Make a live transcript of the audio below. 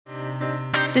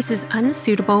This is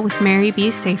Unsuitable with Mary B.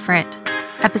 Seyfried,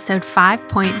 episode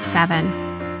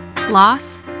 5.7,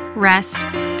 Loss, Rest,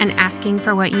 and Asking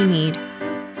for What You Need.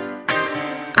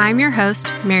 I'm your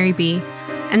host, Mary B.,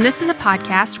 and this is a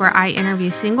podcast where I interview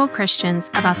single Christians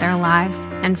about their lives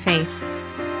and faith.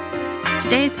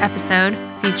 Today's episode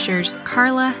features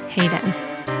Carla Hayden.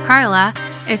 Carla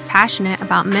is passionate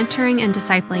about mentoring and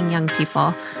discipling young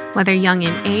people, whether young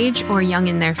in age or young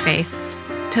in their faith,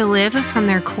 to live from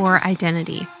their core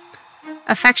identity.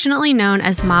 Affectionately known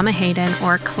as Mama Hayden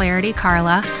or Clarity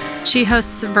Carla, she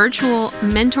hosts virtual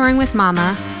Mentoring with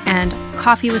Mama and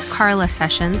Coffee with Carla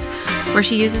sessions, where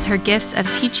she uses her gifts of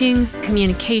teaching,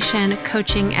 communication,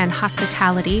 coaching, and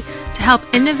hospitality to help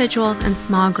individuals and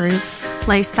small groups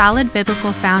lay solid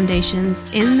biblical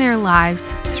foundations in their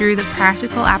lives through the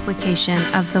practical application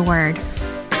of the Word.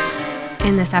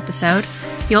 In this episode,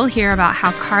 you'll hear about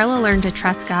how Carla learned to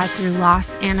trust God through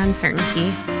loss and uncertainty,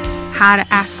 how to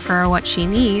ask for what she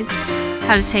needs,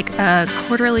 how to take a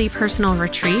quarterly personal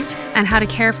retreat, and how to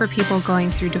care for people going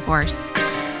through divorce.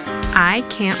 I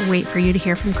can't wait for you to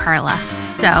hear from Carla.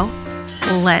 So,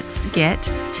 let's get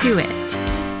to it.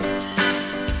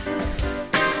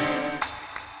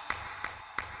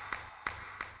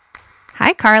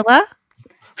 Hi, Carla.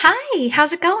 Hi,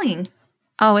 how's it going?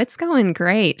 Oh, it's going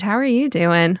great. How are you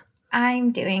doing?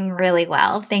 I'm doing really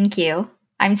well, thank you.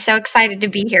 I'm so excited to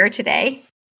be here today.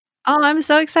 Oh, I'm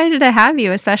so excited to have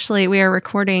you, especially we are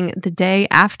recording the day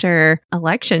after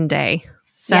Election Day.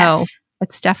 So Yes.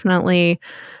 It's definitely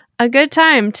a good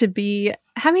time to be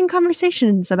having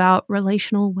conversations about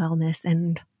relational wellness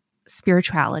and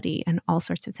spirituality and all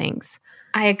sorts of things.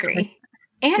 I agree.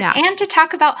 And to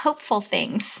talk about hopeful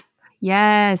things.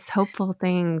 Yes, hopeful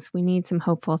things. We need some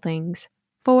hopeful things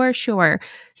for sure.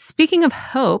 Speaking of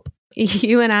hope,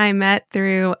 you and I met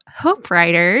through Hope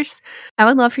Writers. I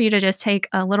would love for you to just take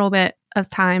a little bit of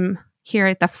time here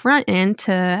at the front end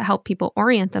to help people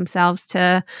orient themselves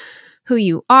to who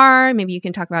you are. Maybe you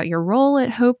can talk about your role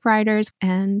at Hope Writers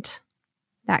and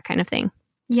that kind of thing.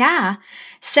 Yeah.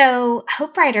 So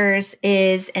Hope Writers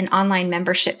is an online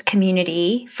membership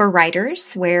community for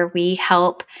writers where we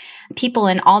help people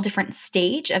in all different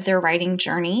stage of their writing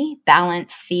journey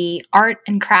balance the art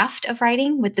and craft of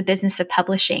writing with the business of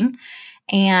publishing.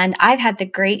 And I've had the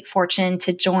great fortune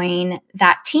to join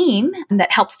that team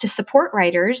that helps to support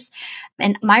writers.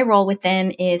 And my role with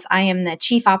them is I am the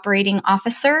Chief Operating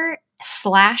Officer /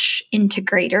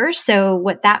 integrator. So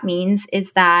what that means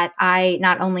is that I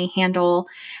not only handle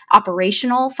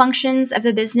operational functions of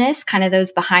the business, kind of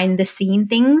those behind the scene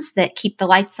things that keep the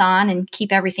lights on and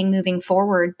keep everything moving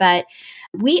forward, but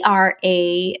we are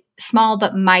a small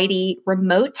but mighty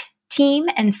remote team.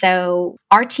 And so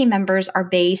our team members are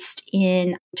based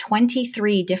in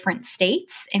 23 different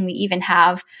states, and we even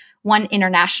have one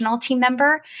international team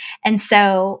member. And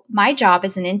so my job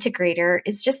as an integrator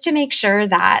is just to make sure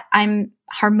that I'm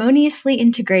harmoniously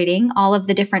integrating all of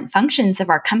the different functions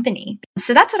of our company.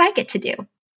 So that's what I get to do.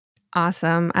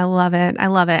 Awesome. I love it. I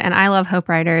love it. And I love Hope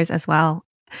Writers as well.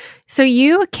 So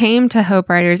you came to Hope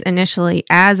Writers initially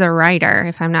as a writer,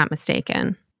 if I'm not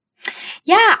mistaken.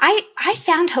 Yeah, I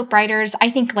found Hope Writers, I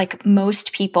think like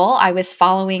most people, I was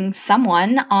following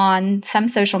someone on some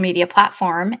social media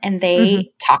platform and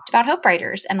they talked about Hope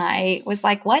Writers. And I was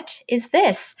like, what is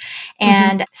this?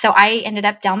 And so I ended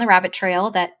up down the rabbit trail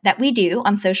that we do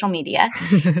on social media.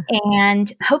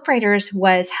 And Hope Writers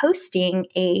was hosting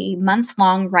a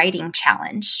month-long writing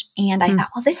challenge. And I thought,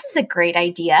 well, this is a great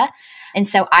idea. And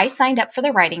so I signed up for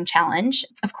the writing challenge.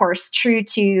 Of course, true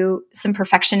to some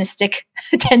perfectionistic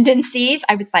tendencies,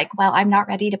 I was like, well, I'm not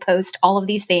ready to post all of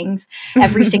these things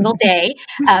every single day.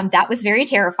 That was very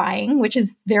terrifying, which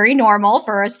is very normal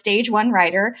for a stage 1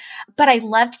 writer. But I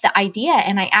loved the idea.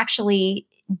 And I actually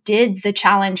did the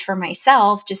challenge for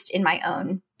myself just in my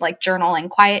own like journal and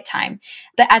quiet time.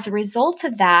 But as a result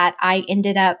of that, I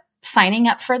ended up signing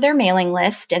up for their mailing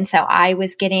list. And so I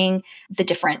was getting the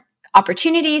different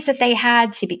opportunities that they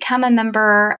had to become a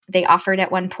member. They offered at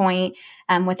one point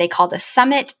what they called a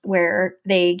summit, where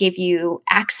they gave you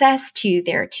access to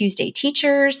their Tuesday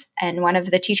teachers. And one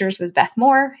of the teachers was Beth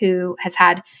Moore, who has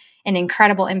had an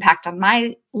incredible impact on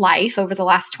my life over the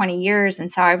last 20 years.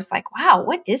 And so I was like, wow,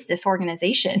 what is this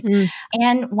organization?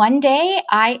 And one day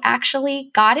I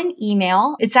actually got an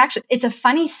email. It's a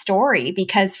funny story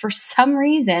because for some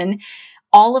reason,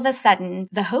 all of a sudden,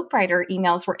 the Hope Writer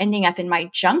emails were ending up in my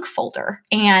junk folder.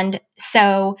 And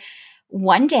so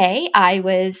one day I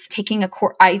was taking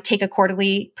I take a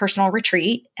quarterly personal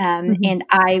retreat, and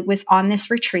I was on this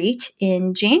retreat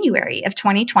in January of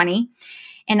 2020.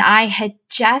 And I had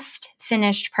just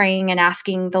finished praying and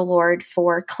asking the Lord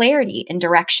for clarity and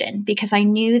direction because I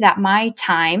knew that my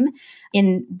time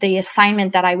in the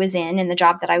assignment that I was in the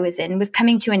job that I was in, was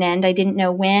coming to an end. I didn't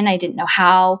know when, I didn't know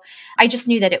how. I just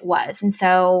knew that it was. And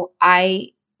so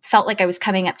I felt like I was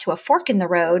coming up to a fork in the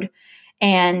road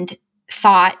and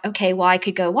thought, okay, well, I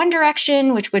could go one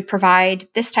direction, which would provide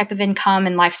this type of income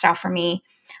and lifestyle for me,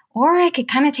 or I could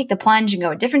kind of take the plunge and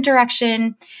go a different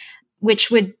direction,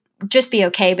 which would just be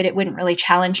okay, but it wouldn't really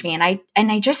challenge me.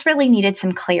 And I just really needed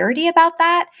some clarity about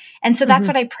that. And so that's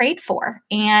what I prayed for.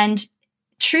 And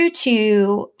true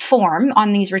to form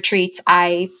on these retreats,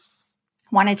 I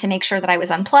wanted to make sure that I was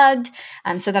unplugged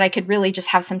so that I could really just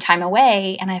have some time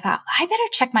away. And I thought, I better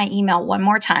check my email one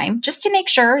more time just to make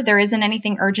sure there isn't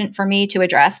anything urgent for me to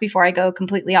address before I go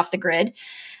completely off the grid.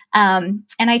 And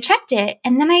I checked it.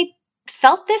 And then I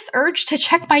felt this urge to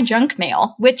check my junk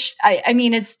mail, which I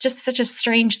mean, is just such a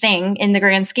strange thing in the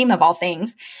grand scheme of all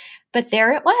things. But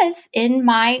there it was in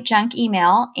my junk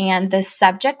email. And the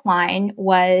subject line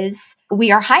was,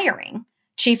 "We are hiring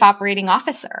Chief Operating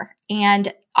Officer."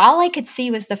 And all I could see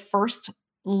was the first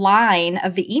line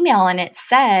of the email. And it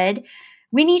said,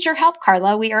 "We need your help,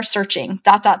 Carla. We are searching, ...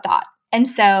 And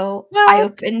so I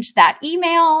opened that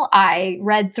email. I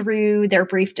read through their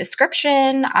brief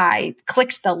description. I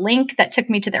clicked the link that took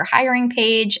me to their hiring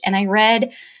page, and I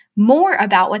read more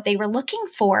about what they were looking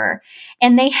for.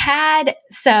 And they had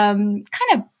some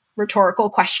kind of rhetorical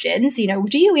questions. You know,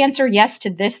 do you answer yes to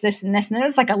this, this, and this? And there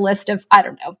was like a list of,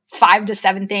 5 to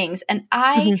 7 things. And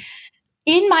I,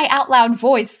 in my out loud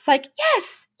voice, was like,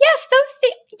 yes, those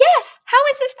things. Yes. How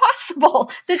is this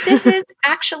possible that this is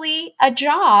actually a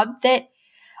job that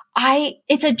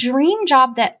it's a dream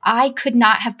job that I could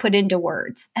not have put into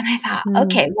words. And I thought,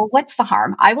 okay, well, what's the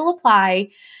harm? I will apply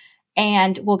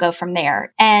and we'll go from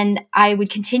there. And I would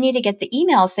continue to get the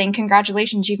emails saying,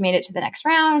 congratulations, you've made it to the next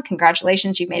round.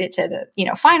 Congratulations, you've made it to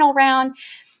the, final round.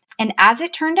 And as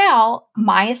it turned out,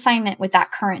 my assignment with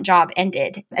that current job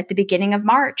ended at the beginning of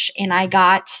March. And I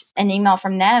got an email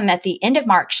from them at the end of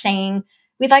March saying,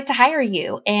 we'd like to hire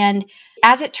you. And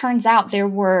as it turns out, there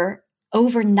were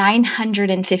over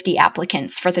 950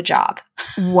 applicants for the job.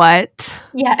 What?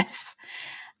 Yes.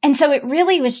 And so it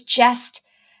really was just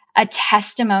a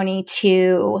testimony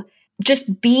to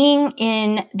just being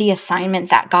in the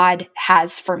assignment that God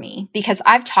has for me. Because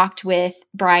I've talked with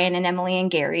Brian and Emily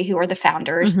and Gary, who are the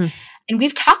founders, and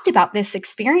we've talked about this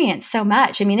experience so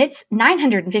much. I mean, it's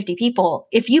 950 people.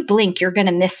 If you blink, you're going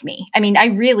to miss me. I mean, I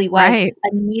really was a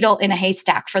needle in a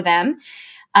haystack for them.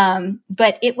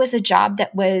 But it was a job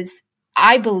that was,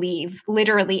 I believe,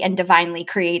 literally and divinely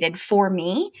created for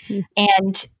me.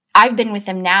 And I've been with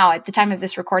them now at the time of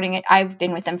this recording. I've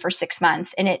been with them for 6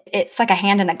 months, and it's like a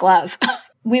hand in a glove.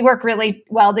 We work really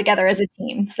well together as a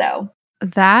team. So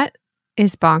that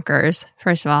is bonkers.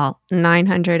 First of all,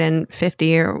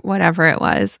 950 or whatever it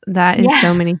was. That is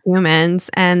so many humans.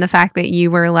 And the fact that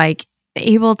you were like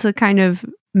able to kind of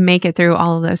make it through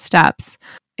all of those steps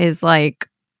is like,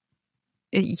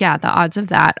 yeah, the odds of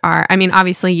that are, I mean,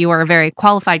 obviously you are a very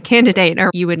qualified candidate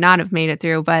or you would not have made it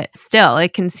through, but still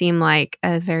it can seem like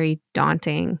a very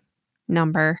daunting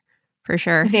number for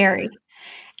sure. Very.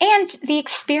 And the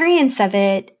experience of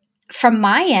it from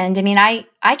my end, I mean, I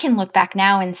can look back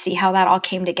now and see how that all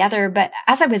came together, but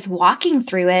as I was walking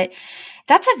through it,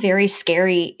 that's a very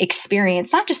scary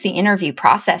experience, not just the interview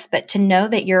process, but to know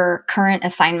that your current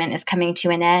assignment is coming to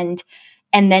an end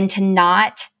and then to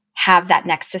not have that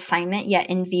next assignment yet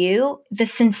in view. The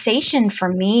sensation for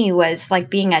me was like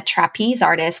being a trapeze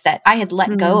artist that I had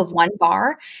let go of one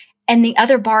bar and the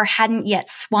other bar hadn't yet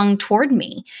swung toward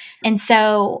me. And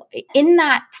so in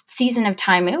that season of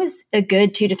time, it was a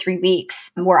good 2 to 3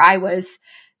 weeks where I was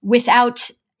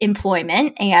without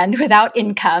employment and without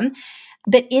income.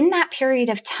 But in that period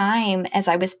of time, as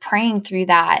I was praying through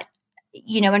that,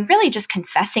 and really just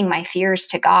confessing my fears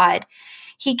to God,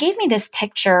 he gave me this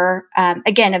picture,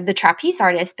 again, of the trapeze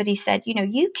artist, but he said,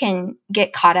 you can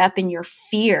get caught up in your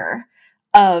fear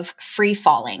of free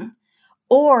falling,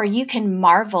 or you can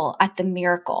marvel at the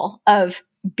miracle of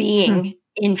being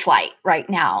in flight right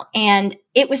now. And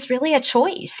it was really a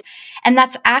choice. And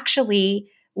that's actually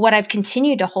what I've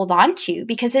continued to hold on to,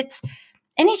 because it's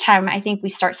anytime I think we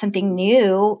start something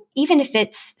new, even if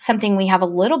it's something we have a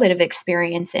little bit of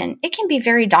experience in, it can be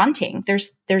very daunting.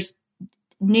 There's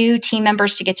new team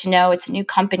members to get to know. It's a new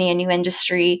company, a new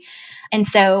industry. And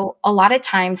so a lot of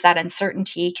times that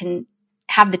uncertainty can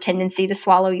have the tendency to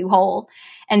swallow you whole.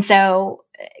 And so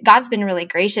God's been really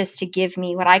gracious to give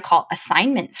me what I call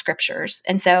assignment scriptures.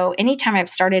 And so anytime I've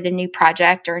started a new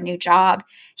project or a new job,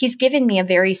 he's given me a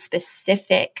very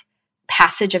specific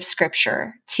passage of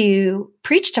scripture to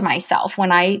preach to myself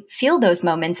when I feel those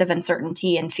moments of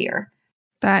uncertainty and fear.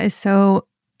 That is so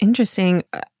interesting.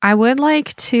 I would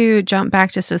like to jump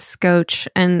back just a scotch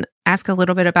and ask a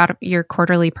little bit about your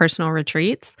quarterly personal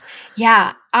retreats.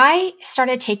 Yeah, I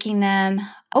started taking them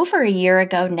over a year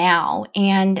ago now.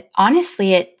 And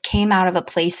honestly, it came out of a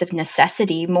place of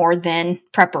necessity more than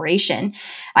preparation.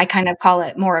 I kind of call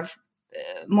it more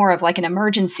of like an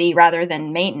emergency rather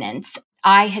than maintenance.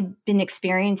 I had been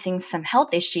experiencing some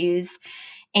health issues,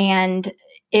 and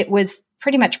it was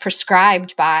pretty much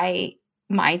prescribed by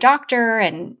my doctor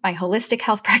and my holistic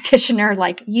health practitioner,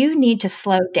 like, you need to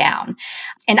slow down.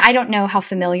 And I don't know how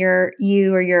familiar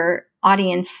you or your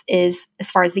audience is as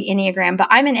far as the Enneagram, but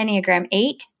I'm an Enneagram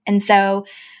 8. And so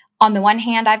on the one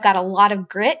hand, I've got a lot of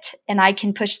grit and I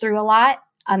can push through a lot.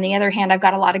 On the other hand, I've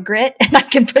got a lot of grit and I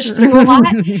can push through a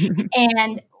lot.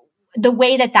 And the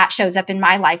way that shows up in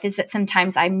my life is that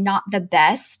sometimes I'm not the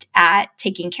best at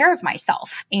taking care of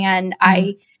myself. And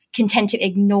I can tend to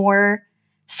ignore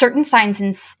certain signs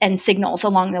and signals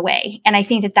along the way. And I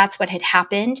think that that's what had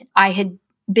happened. I had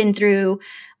been through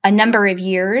a number of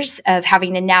years of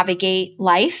having to navigate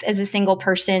life as a single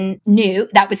person.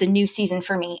 That was a new season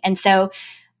for me. And so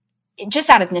just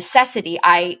out of necessity,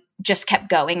 I just kept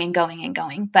going and going and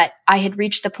going. But I had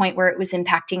reached the point where it was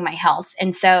impacting my health.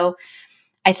 And so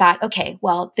I thought, okay,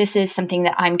 well, this is something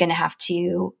that I'm going to have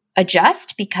to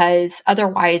adjust, because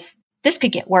otherwise this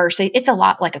could get worse. It's a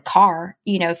lot like a car.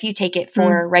 If you take it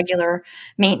for regular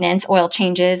maintenance, oil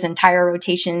changes and tire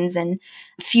rotations and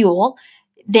fuel,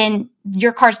 then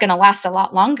your car's going to last a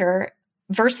lot longer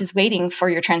versus waiting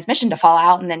for your transmission to fall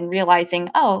out and then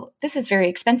realizing, oh, this is very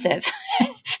expensive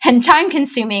and time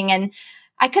consuming. And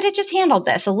I could have just handled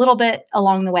this a little bit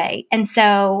along the way. And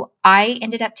so I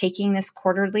ended up taking this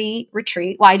quarterly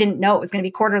retreat. Well, I didn't know it was going to be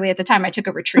quarterly at the time I took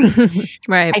a retreat.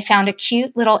 Right. I found a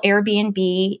cute little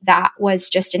Airbnb that was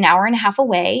just an hour and a half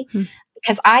away,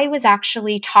 because I was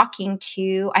actually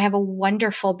I have a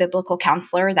wonderful biblical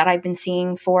counselor that I've been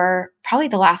seeing for probably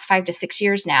the last 5 to 6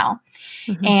 years now.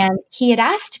 And he had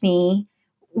asked me,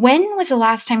 when was the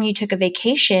last time you took a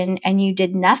vacation and you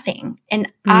did nothing?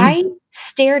 And I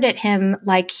stared at him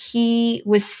like he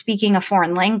was speaking a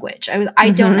foreign language. I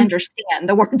don't understand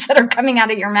the words that are coming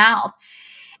out of your mouth.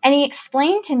 And he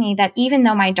explained to me that even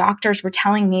though my doctors were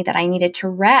telling me that I needed to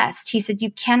rest, he said,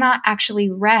 you cannot actually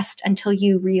rest until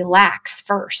you relax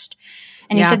first.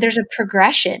 And he said, there's a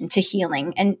progression to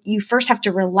healing, and you first have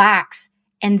to relax,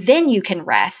 and then you can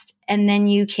rest, and then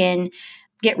you can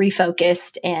get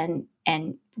refocused and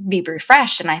be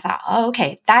refreshed. And I thought, oh,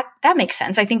 okay, that makes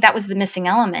sense. I think that was the missing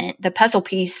element, the puzzle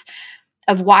piece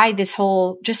of why this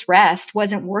whole just rest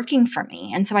wasn't working for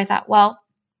me. And so I thought, well,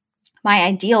 my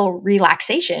ideal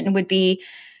relaxation would be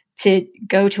to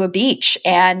go to a beach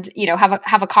and,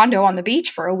 have a condo on the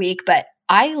beach for a week. But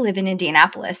I live in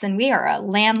Indianapolis and we are a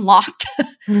landlocked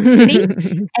city,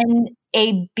 and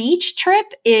a beach trip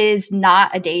is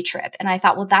not a day trip. And I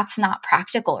thought, well, that's not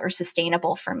practical or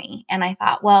sustainable for me. And I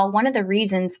thought, well, one of the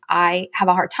reasons I have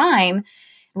a hard time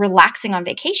relaxing on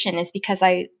vacation is because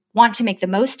I want to make the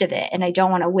most of it. And I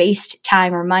don't want to waste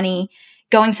time or money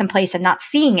going someplace and not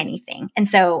seeing anything. And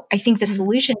so I think the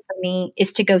solution for me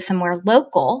is to go somewhere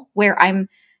local where I'm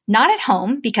not at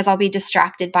home, because I'll be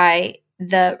distracted by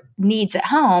the needs at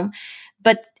home,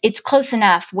 but it's close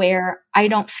enough where I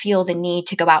don't feel the need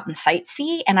to go out and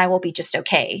sightsee, and I will be just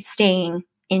okay staying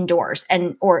indoors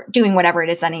or doing whatever it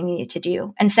is that I needed to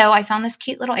do. And so I found this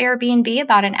cute little Airbnb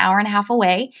about an hour and a half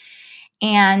away,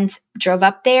 and drove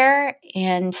up there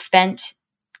and spent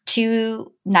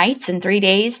 2 nights and 3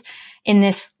 days in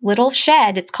this little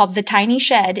shed. It's called the Tiny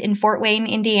Shed in Fort Wayne,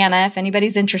 Indiana, if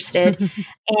anybody's interested.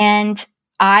 And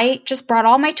I just brought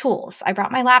all my tools. I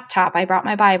brought my laptop. I brought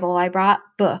my Bible. I brought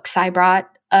books. I brought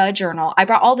a journal. I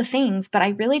brought all the things, but I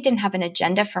really didn't have an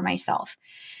agenda for myself.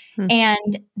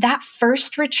 And that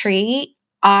first retreat,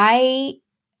 I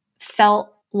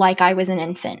felt like I was an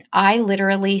infant. I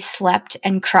literally slept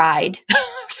and cried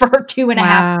for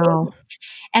 2.5 days.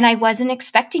 And I wasn't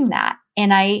expecting that.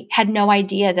 And I had no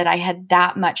idea that I had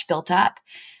that much built up.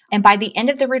 And by the end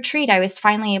of the retreat, I was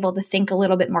finally able to think a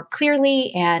little bit more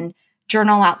clearly and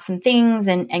journal out some things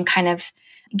and kind of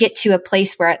get to a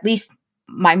place where at least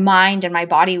my mind and my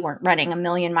body weren't running a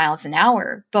million miles an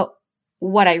hour. But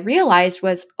what I realized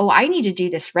was, I need to do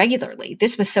this regularly.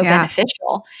 This was so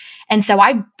beneficial. And so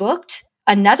I booked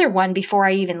another one before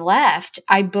I even left.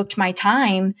 I booked my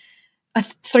time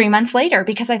 3 months later,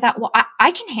 because I thought, well,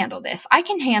 I can handle this. I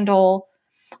can handle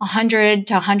 $100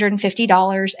 to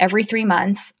 $150 every 3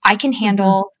 months. I can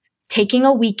handle taking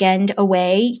a weekend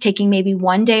away, taking maybe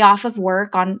one day off of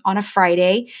work on a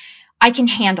Friday. I can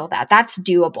handle that. That's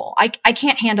doable. I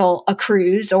can't handle a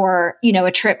cruise or,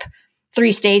 a trip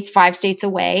 3 states, 5 states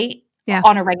away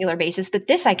on a regular basis, but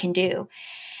this I can do.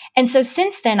 And so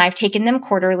since then, I've taken them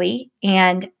quarterly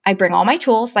and I bring all my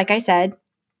tools, like I said,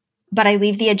 but I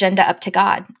leave the agenda up to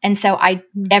God. And so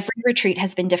every retreat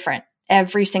has been different,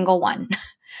 every single one.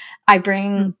 I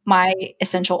bring my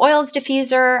essential oils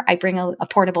diffuser. I bring a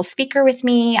portable speaker with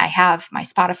me. I have my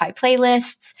Spotify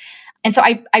playlists. And so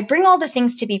I bring all the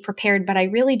things to be prepared, but I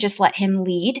really just let him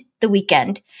lead the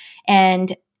weekend.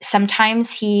 And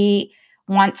sometimes he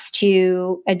wants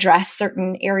to address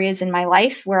certain areas in my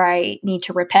life where I need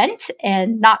to repent,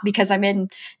 and not because I'm in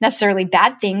necessarily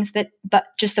bad things, but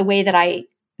just the way that I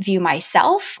view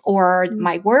myself or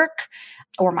my work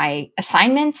or my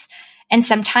assignments. And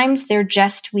sometimes they're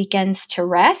just weekends to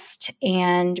rest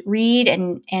and read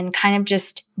and kind of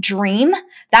just dream.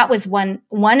 That was one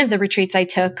of the retreats I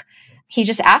took. He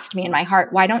just asked me in my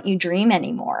heart, why don't you dream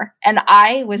anymore? And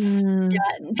I was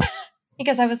stunned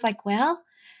because I was like, well,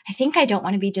 I think I don't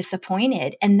want to be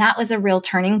disappointed. And that was a real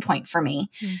turning point for me.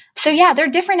 So yeah, they're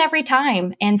different every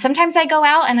time. And sometimes I go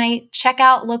out and I check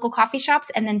out local coffee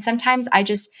shops. And then sometimes I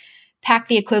just pack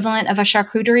the equivalent of a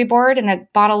charcuterie board and a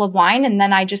bottle of wine. And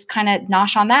then I just kind of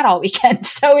nosh on that all weekend.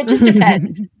 So it just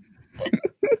depends.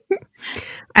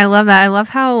 I love that. I love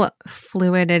how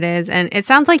fluid it is. And it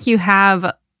sounds like you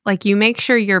have, like, you make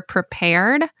sure you're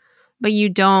prepared, but you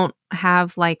don't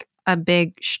have like a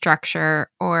big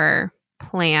structure or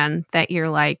plan that you're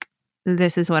like,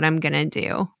 this is what I'm going to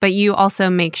do. But you also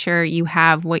make sure you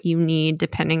have what you need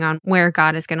depending on where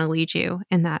God is going to lead you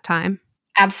in that time.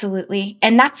 Absolutely.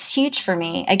 And that's huge for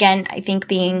me. Again, I think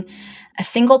being a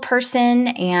single person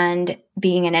and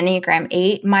being an Enneagram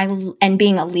 8, and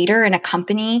being a leader in a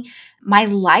company, my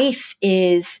life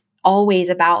is always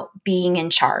about being in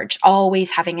charge,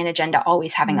 always having an agenda,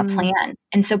 always having a plan.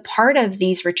 And so part of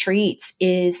these retreats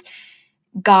is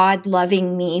God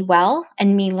loving me well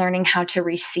and me learning how to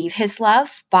receive his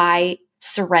love by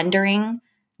surrendering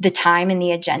the time and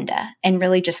the agenda and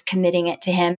really just committing it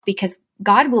to him, because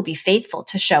God will be faithful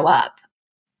to show up.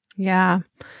 Yeah.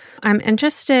 I'm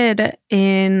interested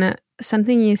in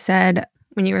something you said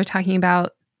when you were talking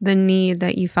about the need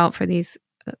that you felt for these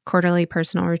quarterly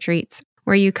personal retreats,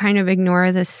 where you kind of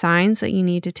ignore the signs that you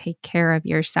need to take care of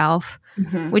yourself.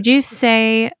 Would you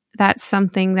say that's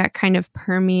something that kind of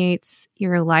permeates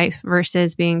your life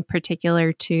versus being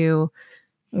particular to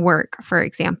work, for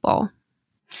example?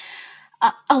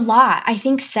 A lot. I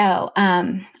think so.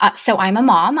 So I'm a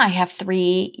mom. I have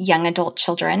 3 young adult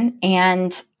children.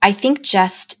 And I think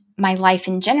just my life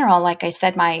in general, like I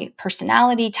said, my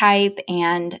personality type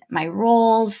and my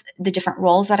roles, the different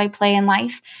roles that I play in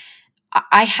life,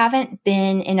 I haven't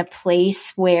been in a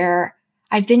place where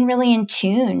I've been really in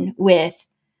tune with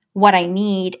what I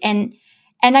need. And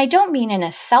I don't mean in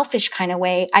a selfish kind of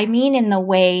way. I mean in the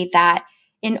way that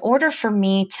in order for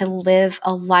me to live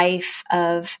a life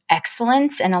of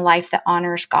excellence and a life that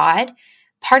honors God,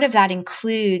 part of that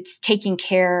includes taking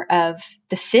care of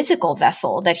the physical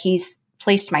vessel that he's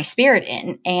placed my spirit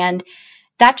in. And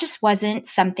that just wasn't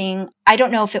something, I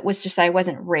don't know if it was just that I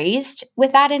wasn't raised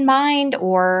with that in mind,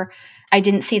 or I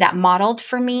didn't see that modeled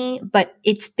for me, but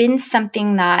it's been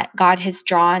something that God has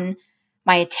drawn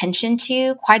my attention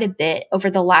to quite a bit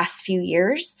over the last few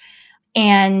years.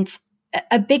 And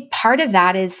a big part of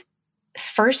that is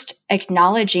first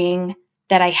acknowledging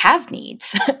that I have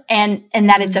needs and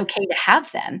that it's okay to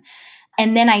have them.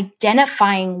 And then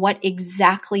identifying what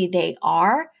exactly they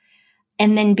are,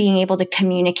 and then being able to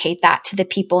communicate that to the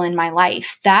people in my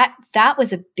life. That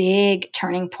was a big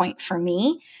turning point for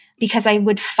me, because I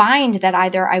would find that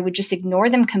either I would just ignore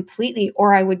them completely,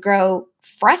 or I would grow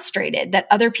frustrated that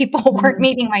other people weren't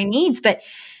meeting my needs. But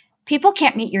people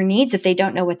can't meet your needs if they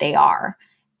don't know what they are.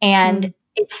 And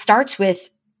it starts with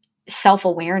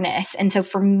self-awareness. And so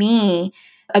for me,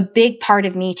 a big part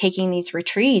of me taking these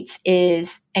retreats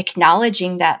is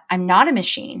acknowledging that I'm not a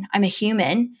machine. I'm a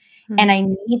human, and I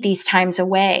need these times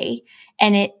away.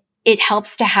 And it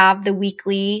helps to have the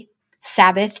weekly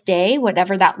Sabbath day,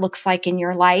 whatever that looks like in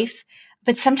your life.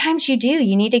 But sometimes you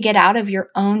need to get out of your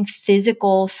own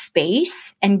physical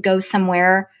space and go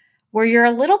somewhere where you're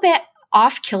a little bit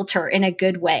off kilter in a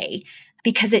good way,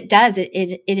 because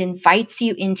it invites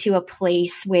you into a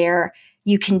place where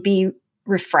you can be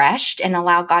refreshed and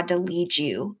allow God to lead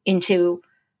you into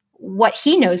what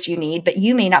he knows you need, but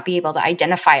you may not be able to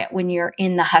identify it when you're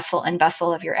in the hustle and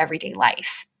bustle of your everyday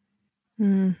life.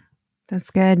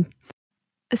 That's good.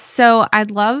 So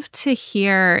I'd love to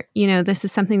hear, this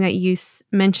is something that you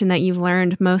mentioned that you've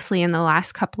learned mostly in the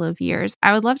last couple of years.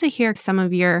 I would love to hear some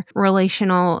of your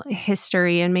relational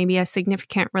history and maybe a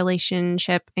significant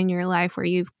relationship in your life where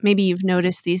you've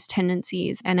noticed these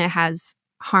tendencies and it has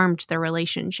harmed the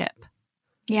relationship.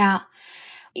 Yeah.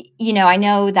 I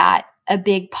know that a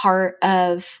big part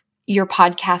of your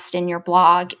podcast and your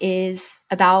blog is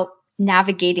about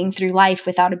navigating through life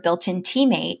without a built-in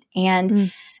teammate.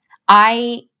 And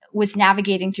I was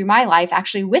navigating through my life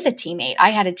actually with a teammate.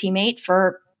 I had a teammate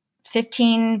for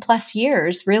 15 plus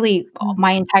years, really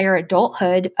my entire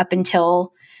adulthood up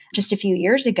until just a few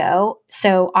years ago.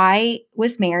 So I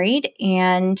was married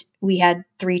and we had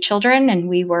 3 children and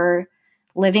we were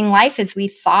living life as we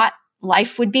thought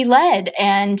life would be led.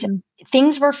 And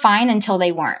things were fine until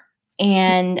they weren't.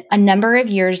 And a number of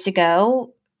years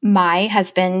ago, my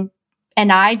husband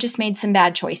and I just made some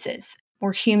bad choices.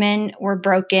 We're human, we're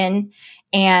broken.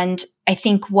 And I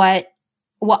think what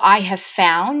I have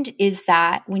found is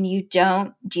that when you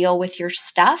don't deal with your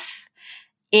stuff,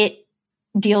 it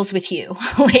deals with you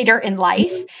later in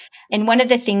life. And one of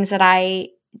the things that I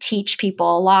teach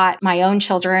people a lot, my own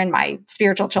children, my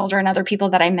spiritual children, other people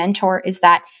that I mentor, is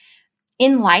that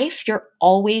in life, you're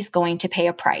always going to pay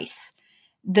a price.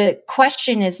 The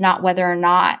question is not whether or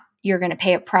not you're going to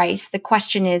pay a price. The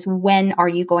question is, when are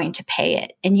you going to pay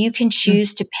it? And you can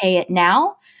choose to pay it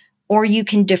now, or you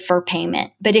can defer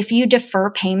payment. But if you defer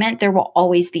payment, there will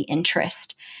always be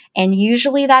interest. And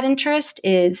usually that interest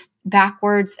is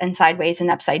backwards and sideways and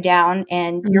upside down,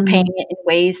 and you're paying it in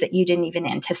ways that you didn't even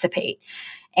anticipate.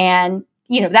 And,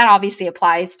 that obviously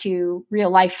applies to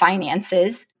real life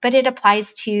finances, but it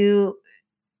applies to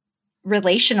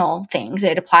relational things.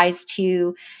 It applies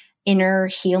to inner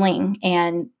healing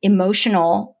and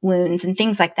emotional wounds and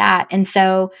things like that. And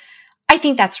so I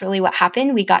think that's really what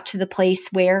happened. We got to the place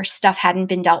where stuff hadn't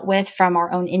been dealt with from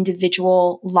our own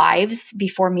individual lives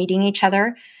before meeting each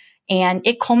other. And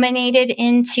it culminated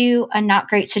into a not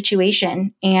great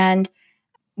situation. And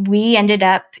we ended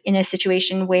up in a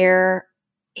situation where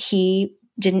he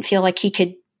didn't feel like he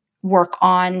could work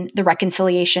on the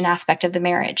reconciliation aspect of the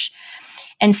marriage.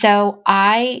 And so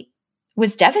I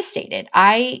was devastated.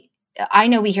 I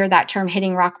know we hear that term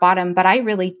hitting rock bottom, but I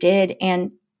really did.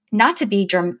 And not to be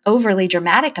overly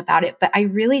dramatic about it, but I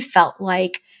really felt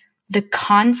like the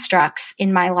constructs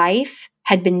in my life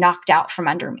had been knocked out from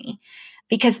under me.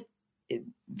 Because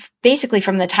basically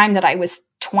from the time that I was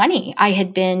 20, I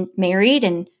had been married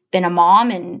and been a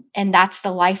mom, and that's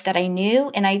the life that I knew.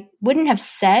 And I wouldn't have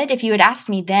said, if you had asked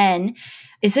me then,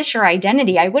 is this your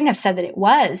identity? I wouldn't have said that it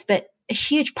was, but a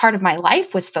huge part of my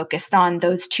life was focused on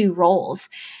those 2 roles.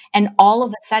 And all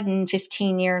of a sudden,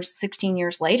 15 years, 16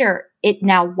 years later, it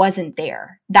now wasn't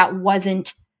there. That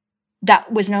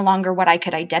was no longer what I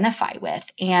could identify with.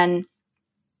 And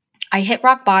I hit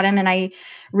rock bottom, and I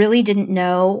really didn't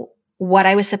know what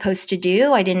I was supposed to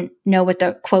do. I didn't know what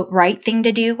the quote right thing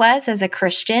to do was as a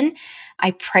Christian. I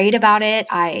prayed about it.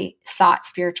 I sought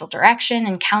spiritual direction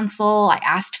and counsel. I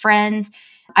asked friends.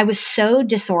 I was so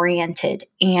disoriented.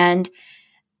 And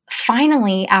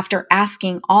finally, after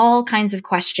asking all kinds of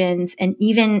questions and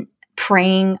even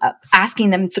praying, asking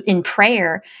them in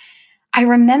prayer, I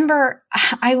remember,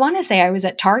 I want to say I was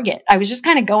at Target. I was just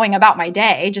kind of going about my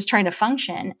day, just trying to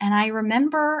function. And I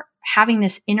remember having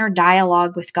this inner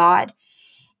dialogue with God.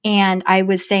 And I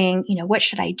was saying, what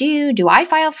should I do? Do I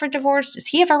file for divorce? Does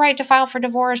he have a right to file for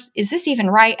divorce? Is this even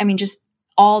right? I mean, just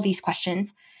all these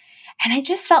questions. And I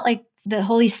just felt like the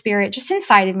Holy Spirit just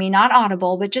inside of me, not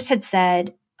audible, but just had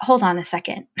said, hold on a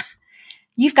second.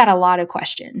 You've got a lot of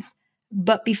questions.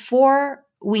 But before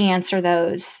we answer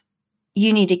those,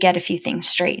 you need to get a few things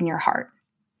straight in your heart.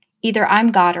 Either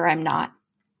I'm God or I'm not.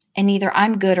 And either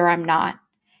I'm good or I'm not.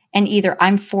 And either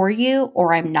I'm for you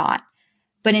or I'm not.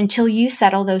 But until you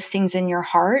settle those things in your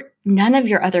heart, none of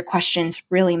your other questions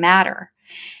really matter.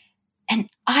 And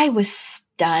I was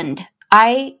stunned.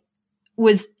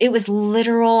 It was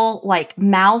literal, like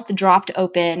mouth dropped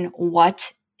open.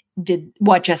 What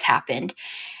just happened?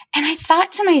 And I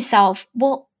thought to myself,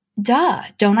 well, duh,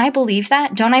 don't I believe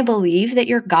that? Don't I believe that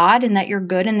you're God and that you're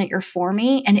good and that you're for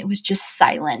me? And it was just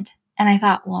silent. And I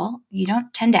thought, well, you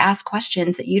don't tend to ask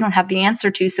questions that you don't have the answer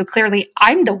to. So clearly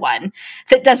I'm the one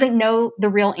that doesn't know the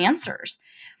real answers.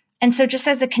 And so just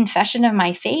as a confession of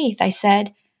my faith, I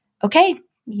said, okay,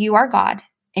 you are God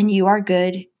and you are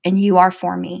good and you are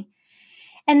for me.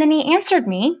 And then he answered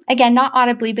me, again, not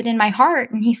audibly, but in my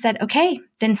heart. And he said, okay,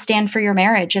 then stand for your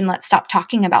marriage and let's stop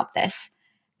talking about this.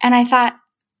 And I thought,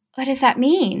 what does that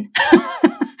mean?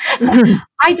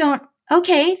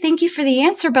 Okay, thank you for the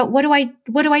answer, but what do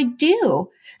I do?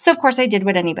 So of course I did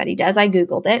what anybody does. I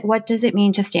Googled it. What does it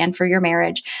mean to stand for your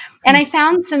marriage? And I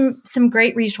found some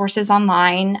great resources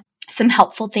online, some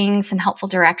helpful things, some helpful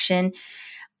direction.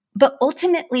 But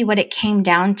ultimately what it came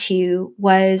down to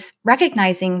was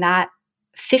recognizing that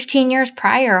 15 years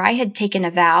prior, I had taken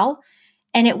a vow,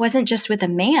 and it wasn't just with a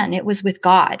man, it was with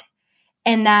God.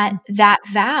 And that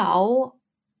vow,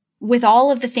 with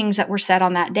all of the things that were said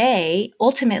on that day,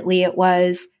 ultimately it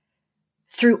was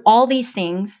through all these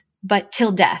things, but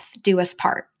till death do us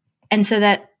part. And so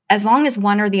that as long as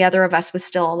one or the other of us was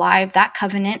still alive, that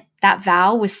covenant, that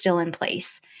vow was still in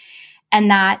place. And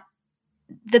that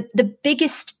the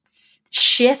biggest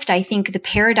shift, I think the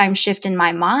paradigm shift in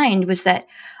my mind was that,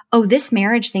 oh, this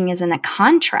marriage thing isn't a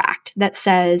contract that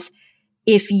says,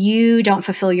 if you don't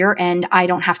fulfill your end, I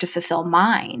don't have to fulfill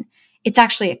mine. It's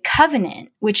actually a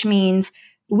covenant, which means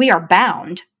we are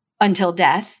bound until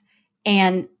death.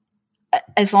 And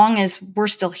as long as we're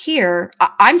still here,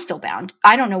 I'm still bound.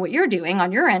 I don't know what you're doing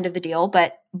on your end of the deal,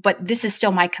 but this is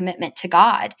still my commitment to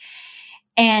God.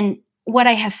 And what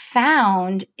I have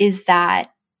found is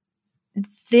that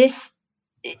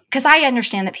because I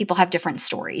understand that people have different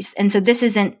stories. And so this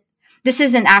isn't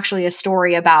actually a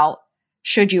story about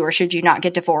should you or should you not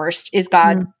get divorced? Is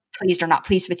God pleased or not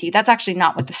pleased with you? That's actually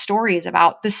not what the story is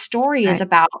about. The story is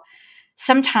about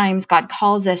sometimes God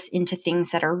calls us into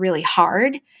things that are really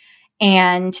hard.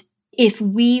 And if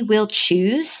we will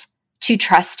choose to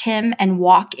trust him and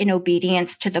walk in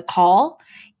obedience to the call,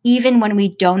 even when we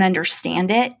don't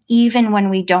understand it, even when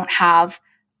we don't have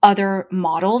other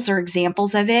models or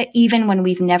examples of it, even when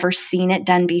we've never seen it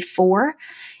done before,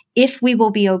 if we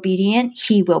will be obedient,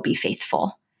 he will be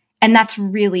faithful. And that's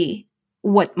really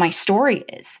what my story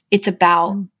is. It's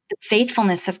about the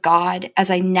faithfulness of God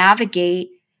as I navigate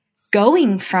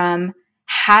going from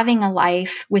having a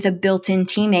life with a built-in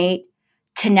teammate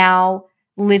to now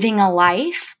living a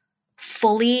life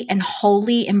fully and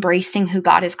wholly embracing who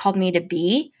God has called me to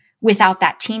be without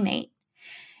that teammate.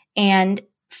 And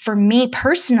for me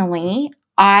personally,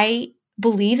 I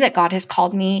believe that God has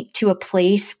called me to a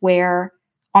place where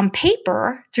on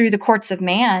paper, through the courts of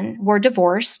man, we're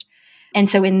divorced. And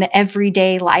so in the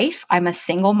everyday life, I'm a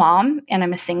single mom and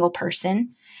I'm a single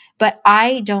person, but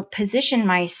I don't position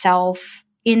myself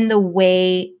in the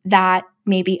way that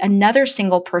maybe another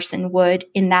single person would,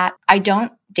 in that I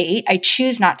don't date. I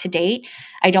choose not to date.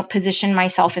 I don't position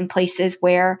myself in places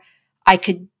where I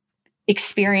could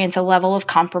experience a level of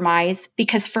compromise,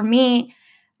 because for me,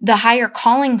 the higher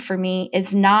calling for me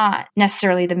is not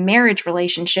necessarily the marriage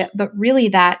relationship, but really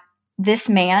that this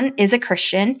man is a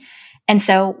Christian. And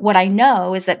so what I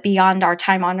know is that beyond our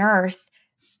time on earth,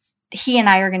 he and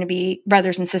I are going to be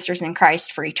brothers and sisters in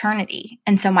Christ for eternity.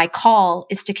 And so my call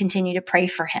is to continue to pray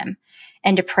for him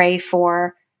and to pray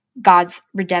for God's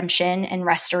redemption and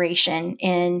restoration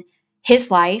in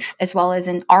his life, as well as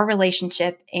in our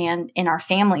relationship and in our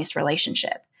family's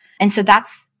relationship. And so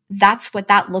that's what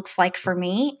that looks like for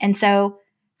me. And so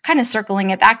kind of circling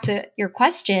it back to your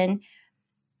question,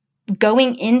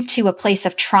 going into a place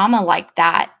of trauma like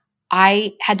that,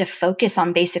 I had to focus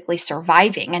on basically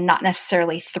surviving and not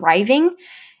necessarily thriving.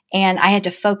 And I had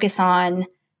to focus on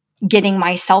getting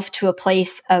myself to a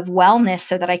place of wellness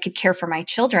so that I could care for my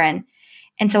children.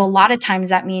 And so a lot of times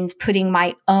that means putting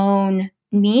my own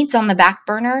needs on the back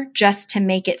burner just to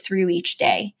make it through each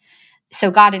day.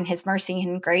 So God in his mercy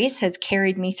and grace has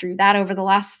carried me through that over the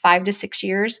last 5 to 6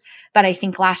 years. But I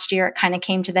think last year it kind of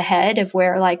came to the head of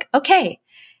where like, okay,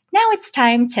 now it's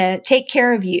time to take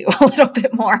care of you a little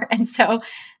bit more. And so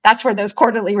that's where those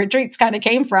quarterly retreats kind of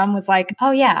came from, was like,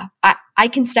 oh yeah, I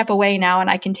can step away now and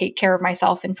I can take care of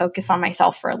myself and focus on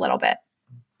myself for a little bit.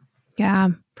 Yeah.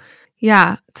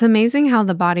 Yeah. It's amazing how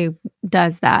the body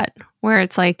does that, where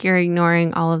it's like you're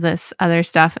ignoring all of this other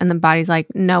stuff and the body's like,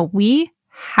 no, we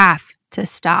have to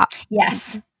stop.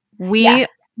 Yes. We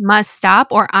must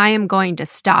stop, or I am going to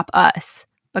stop us,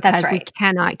 because right. we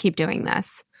cannot keep doing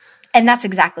this. And that's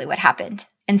exactly what happened.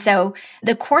 And so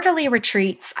the quarterly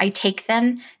retreats, I take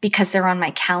them because they're on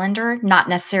my calendar, not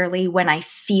necessarily when I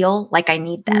feel like I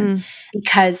need them.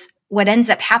 Because what ends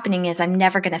up happening is I'm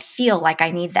never going to feel like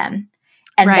I need them.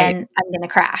 And then I'm going to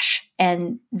crash.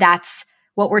 And that's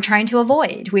what we're trying to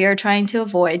avoid. We are trying to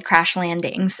avoid crash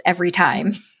landings every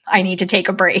time I need to take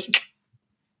a break.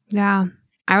 Yeah.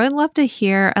 I would love to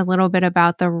hear a little bit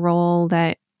about the role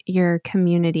that your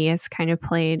community has kind of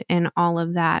played in all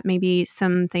of that. Maybe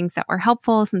some things that were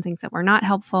helpful, some things that were not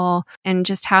helpful, and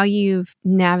just how you've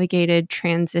navigated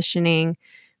transitioning,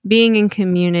 being in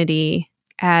community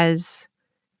as,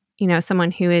 you know,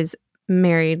 someone who is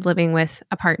married, living with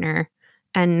a partner,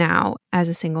 and now as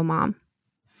a single mom.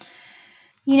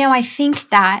 I think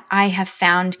that I have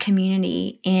found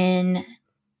community in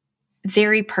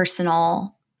very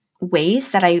personal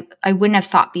ways that I wouldn't have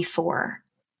thought before.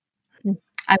 Mm.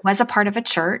 I was a part of a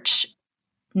church.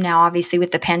 Now, obviously,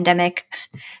 with the pandemic,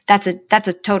 that's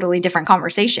a totally different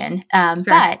conversation. Sure.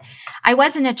 But I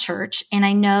was in a church, and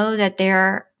I know that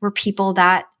there were people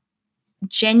that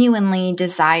genuinely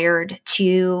desired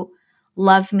to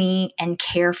love me and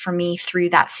care for me through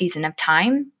that season of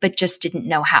time, but just didn't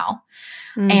know how.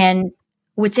 And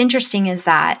what's interesting is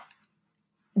that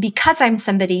because I'm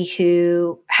somebody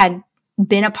who had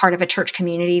been a part of a church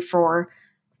community for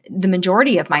the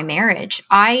majority of my marriage,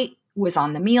 I was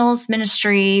on the meals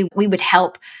ministry. We would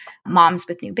help moms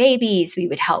with new babies. We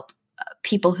would help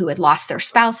people who had lost their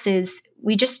spouses.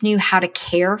 We just knew how to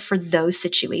care for those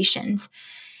situations.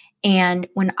 And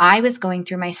when I was going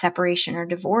through my separation or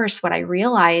divorce, what I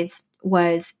realized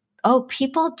was, oh,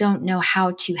 people don't know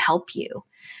how to help you.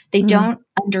 They don't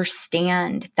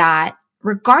understand that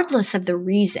regardless of the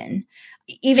reason,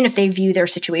 even if they view their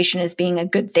situation as being a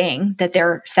good thing, that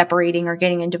they're separating or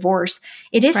getting a divorce,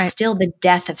 it is still the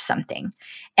death of something.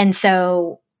 And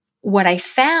so what I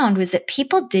found was that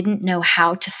people didn't know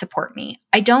how to support me.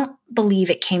 I don't believe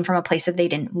it came from a place of they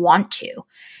didn't want to.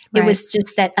 It was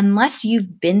just that unless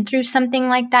you've been through something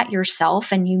like that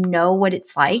yourself and you know what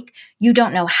it's like, you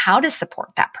don't know how to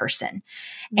support that person.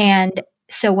 And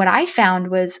so what I found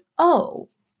was, oh,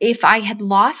 if I had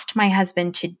lost my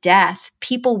husband to death,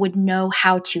 people would know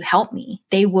how to help me.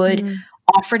 They would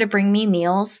offer to bring me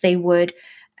meals. They would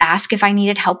ask if I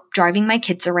needed help driving my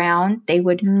kids around. They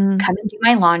would come and do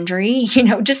my laundry,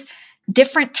 just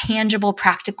different tangible,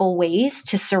 practical ways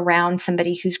to surround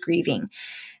somebody who's grieving.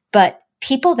 But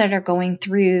people that are going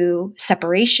through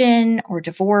separation or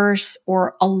divorce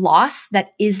or a loss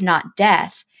that is not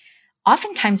death,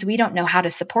 oftentimes we don't know how to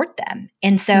support them.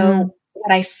 And so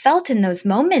what I felt in those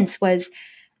moments was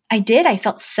I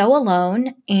felt so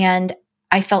alone, and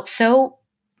I felt so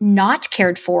not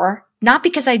cared for, not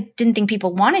because I didn't think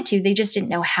people wanted to, they just didn't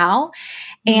know how.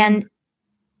 And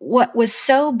what was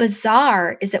so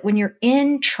bizarre is that when you're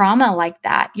in trauma like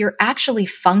that, you're actually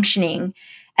functioning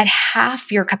at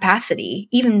half your capacity,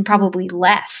 even probably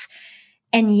less.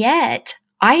 And yet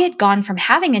I had gone from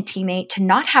having a teammate to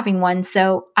not having one.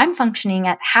 So I'm functioning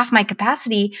at half my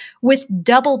capacity with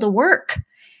double the work.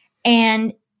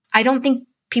 And I don't think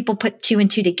people put two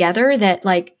and two together that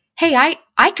like, hey,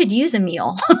 I could use a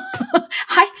meal.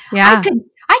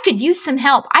 I could use some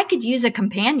help. I could use a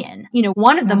companion.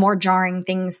 One of the more jarring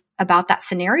things about that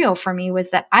scenario for me was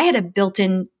that I had a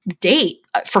built-in date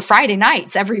for Friday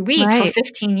nights every week for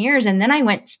 15 years. And then I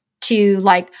went to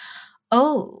like,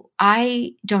 oh,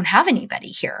 I don't have anybody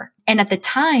here. And at the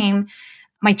time,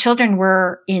 my children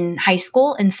were in high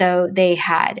school. And so they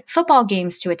had football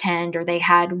games to attend or they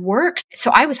had work.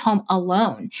 So I was home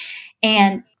alone.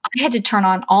 And I had to turn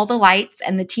on all the lights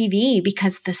and the TV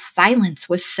because the silence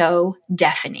was so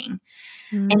deafening.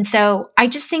 And so I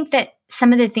just think that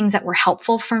some of the things that were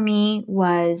helpful for me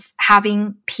was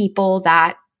having people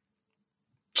that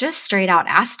just straight out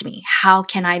asked me, how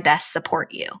can I best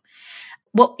support you?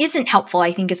 What isn't helpful,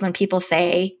 I think, is when people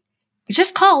say,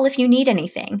 just call if you need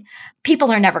anything.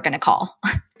 People are never going to call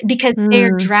because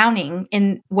they're drowning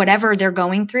in whatever they're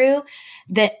going through,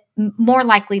 that more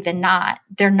likely than not,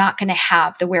 they're not going to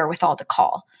have the wherewithal to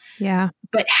call. Yeah.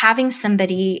 But having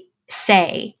somebody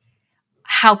say,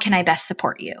 how can I best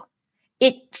support you?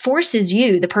 It forces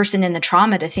you, the person in the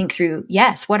trauma, to think through,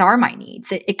 yes, what are my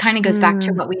needs? It kind of goes back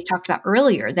to what we talked about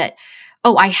earlier, that,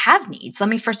 oh, I have needs. Let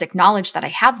me first acknowledge that I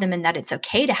have them and that it's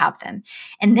okay to have them.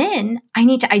 And then I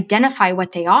need to identify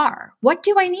what they are. What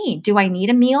do I need? Do I need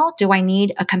a meal? Do I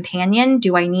need a companion?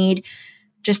 Do I need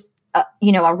just,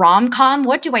 a rom-com?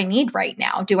 What do I need right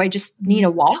now? Do I just need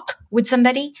a walk with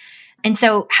somebody? And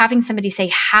so having somebody say,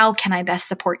 how can I best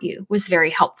support you, was very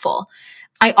helpful.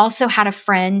 I also had a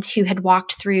friend who had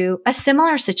walked through a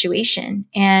similar situation,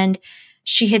 and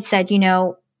she had said,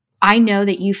 I know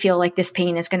that you feel like this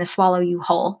pain is going to swallow you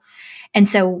whole. And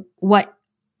so what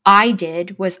I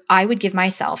did was I would give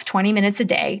myself 20 minutes a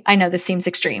day. I know this seems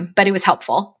extreme, but it was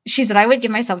helpful. She said I would give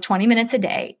myself 20 minutes a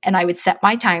day, and I would set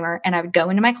my timer, and I would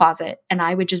go into my closet and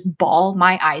I would just bawl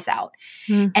my eyes out.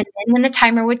 And then when the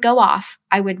timer would go off,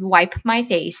 I would wipe my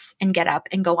face and get up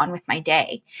and go on with my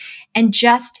day. And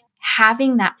just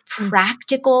having that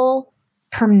practical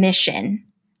permission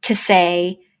to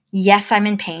say, yes, I'm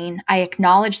in pain. I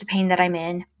acknowledge the pain that I'm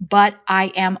in, but I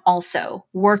am also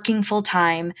working full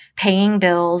time, paying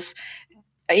bills.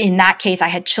 In that case, I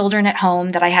had children at home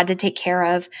that I had to take care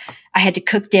of. I had to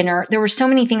cook dinner. There were so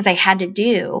many things I had to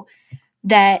do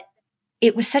that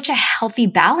it was such a healthy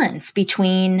balance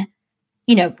between,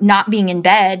 not being in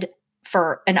bed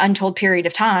for an untold period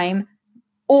of time,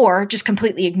 or just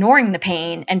completely ignoring the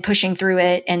pain and pushing through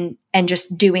it and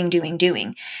just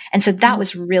doing. And so that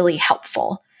was really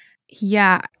helpful.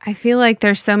 Yeah, I feel like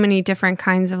there's so many different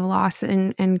kinds of loss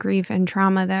and grief and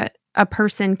trauma that a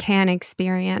person can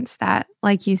experience that.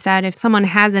 Like you said, if someone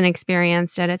hasn't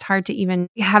experienced it, it's hard to even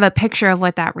have a picture of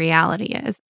what that reality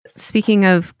is. Speaking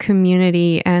of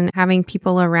community and having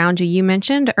people around you, you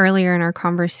mentioned earlier in our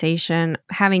conversation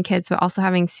having kids, but also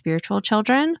having spiritual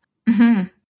children. Mm-hmm.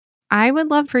 I would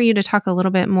love for you to talk a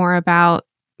little bit more about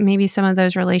maybe some of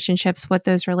those relationships, what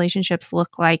those relationships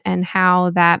look like, and how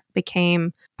that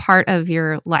became part of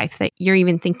your life, that you're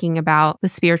even thinking about the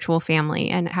spiritual family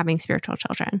and having spiritual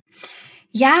children.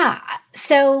 Yeah.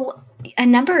 So a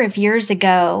number of years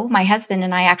ago, my husband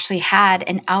and I actually had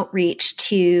an outreach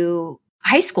to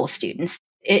high school students.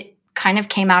 It kind of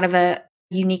came out of a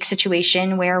unique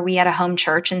situation where we had a home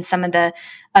church and some of the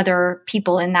other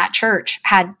people in that church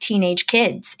had teenage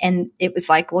kids. And it was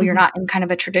like, well, you're not in kind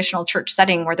of a traditional church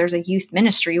setting where there's a youth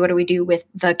ministry. What do we do with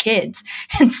the kids?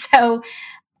 And so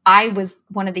I was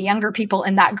one of the younger people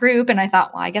in that group. And I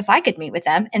thought, well, I guess I could meet with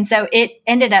them. And so it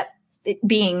ended up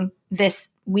being this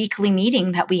weekly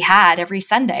meeting that we had every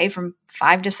Sunday from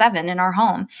 5 to 7 in our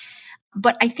home.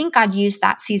 But I think God used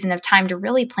that season of time to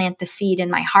really plant the seed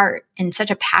in my heart and such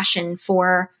a passion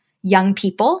for young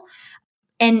people.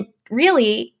 And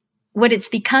really, what it's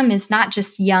become is not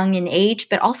just young in age,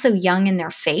 but also young in their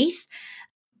faith.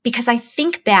 Because I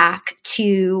think back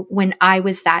to when I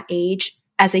was that age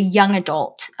as a young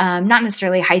adult, not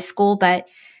necessarily high school, but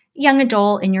young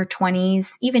adult in your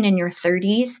 20s, even in your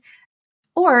 30s,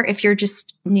 or if you're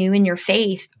just new in your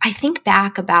faith. I think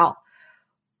back about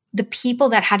the people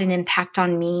that had an impact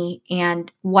on me and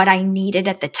what I needed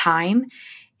at the time.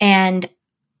 And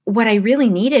what I really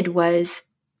needed was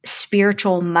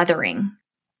spiritual mothering.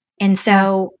 And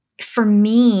so for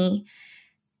me,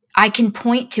 I can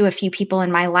point to a few people in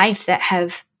my life that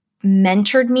have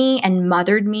mentored me and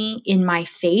mothered me in my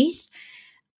faith,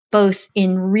 both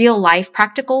in real life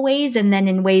practical ways and then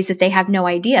in ways that they have no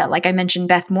idea. Like I mentioned,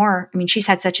 Beth Moore. I mean, she's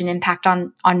had such an impact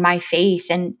on my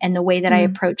faith and the way that I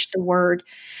approach the word.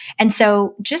 And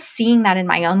so just seeing that in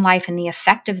my own life and the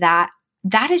effect of that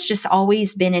has just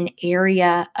always been an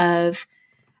area of,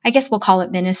 I guess we'll call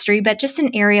it ministry, but just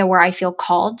an area where I feel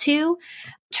called to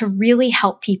really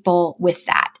help people with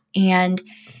that. And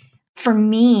for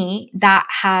me, that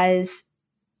has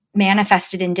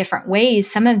manifested in different ways.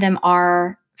 Some of them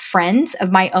are friends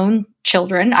of my own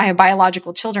children. I have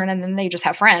biological children and then they just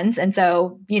have friends. And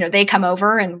so, they come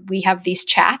over and we have these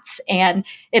chats and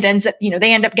it ends up,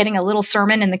 they end up getting a little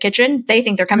sermon in the kitchen. They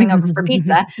think they're coming over for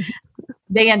pizza.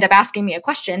 They end up asking me a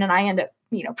question and I end up,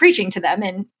 preaching to them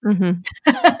in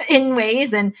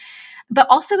ways but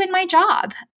also in my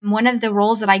job. One of the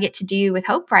roles that I get to do with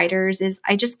Hope Writers is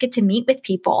I just get to meet with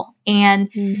people. And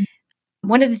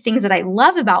one of the things that I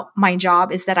love about my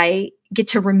job is that I get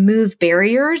to remove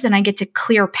barriers and I get to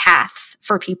clear paths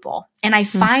for people. And I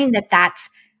find that that's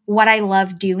what I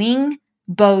love doing,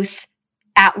 both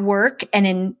at work and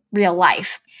in real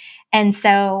life. And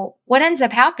so what ends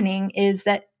up happening is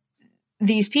that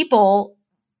these people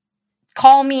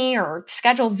call me or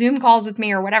schedule Zoom calls with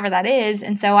me or whatever that is.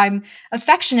 And so I'm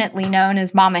affectionately known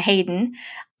as Mama Hayden.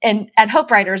 And at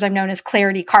Hope Writers, I'm known as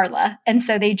Clarity Carla. And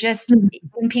so they just,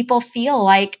 when people feel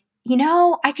like,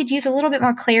 I could use a little bit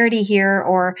more clarity here,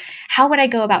 or how would I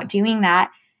go about doing that?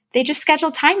 They just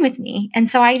schedule time with me. And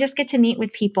so I just get to meet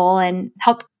with people and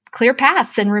help clear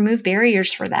paths and remove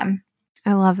barriers for them.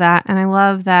 I love that. And I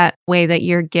love that way that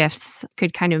your gifts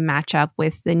could kind of match up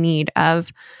with the need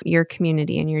of your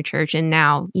community and your church, and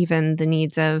now even the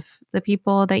needs of the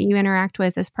people that you interact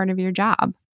with as part of your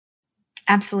job.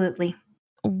 Absolutely.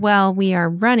 Well, we are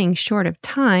running short of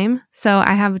time, so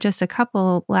I have just a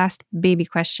couple last baby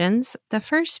questions. The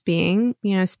first being,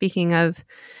 speaking of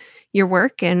your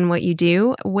work and what you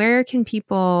do, where can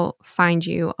people find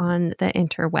you on the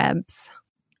interwebs?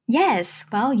 Yes.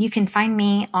 Well, you can find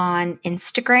me on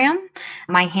Instagram.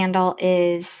 My handle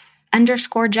is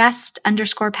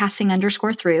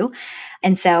 _just_passing_through.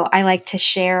 And so I like to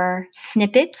share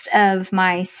snippets of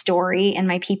my story and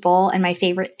my people and my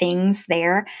favorite things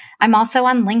there. I'm also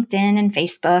on LinkedIn and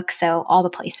Facebook, so all the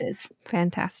places.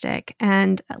 Fantastic.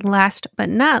 And last but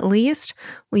not least,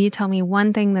 will you tell me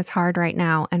one thing that's hard right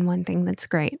now and one thing that's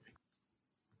great?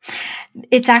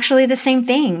 It's actually the same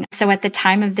thing. So at the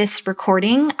time of this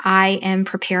recording, I am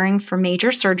preparing for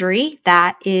major surgery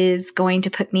that is going to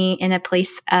put me in a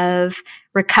place of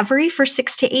recovery for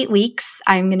 6 to 8 weeks.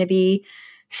 I'm going to be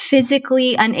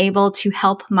physically unable to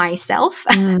help myself.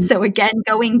 So again,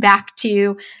 going back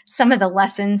to some of the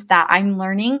lessons that I'm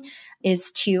learning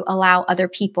is to allow other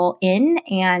people in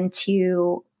and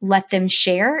to let them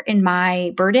share in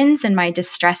my burdens and my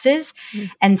distresses.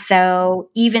 And so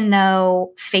even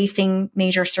though facing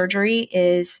major surgery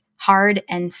is hard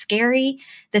and scary,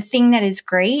 the thing that is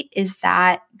great is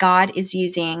that God is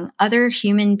using other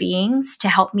human beings to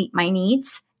help meet my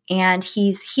needs. And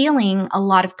he's healing a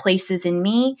lot of places in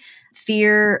me,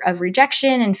 fear of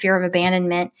rejection and fear of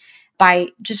abandonment, by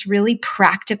just really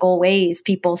practical ways.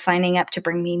 People signing up to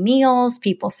bring me meals,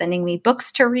 people sending me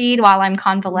books to read while I'm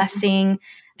convalescing,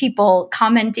 people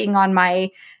commenting on my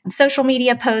social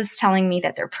media posts, telling me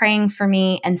that they're praying for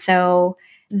me. And so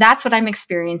that's what I'm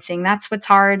experiencing. That's what's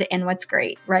hard and what's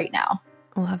great right now.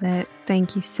 Love it.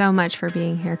 Thank you so much for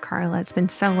being here, Carla. It's been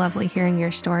so lovely hearing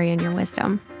your story and your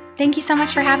wisdom. Thank you so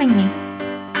much for having me.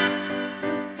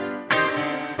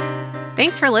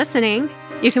 Thanks for listening.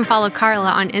 You can follow Carla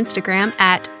on Instagram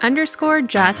at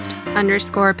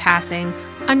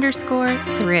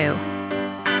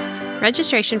 _just_passing_through.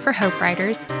 Registration for Hope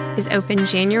Writers is open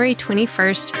January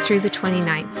 21st through the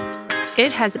 29th.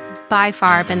 It has by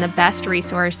far been the best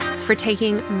resource for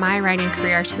taking my writing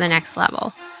career to the next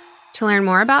level. To learn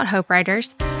more about Hope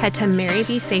Writers, head to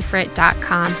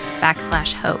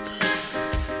marybsafrit.com/hope.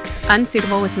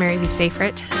 Unsuitable with Mary B.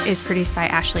 Safrit is produced by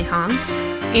Ashley Hong.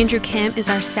 Andrew Kim is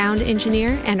our sound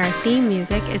engineer, and our theme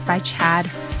music is by Chad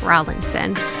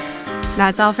Rawlinson.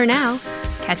 That's all for now.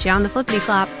 Catch you on the flippity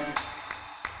flop.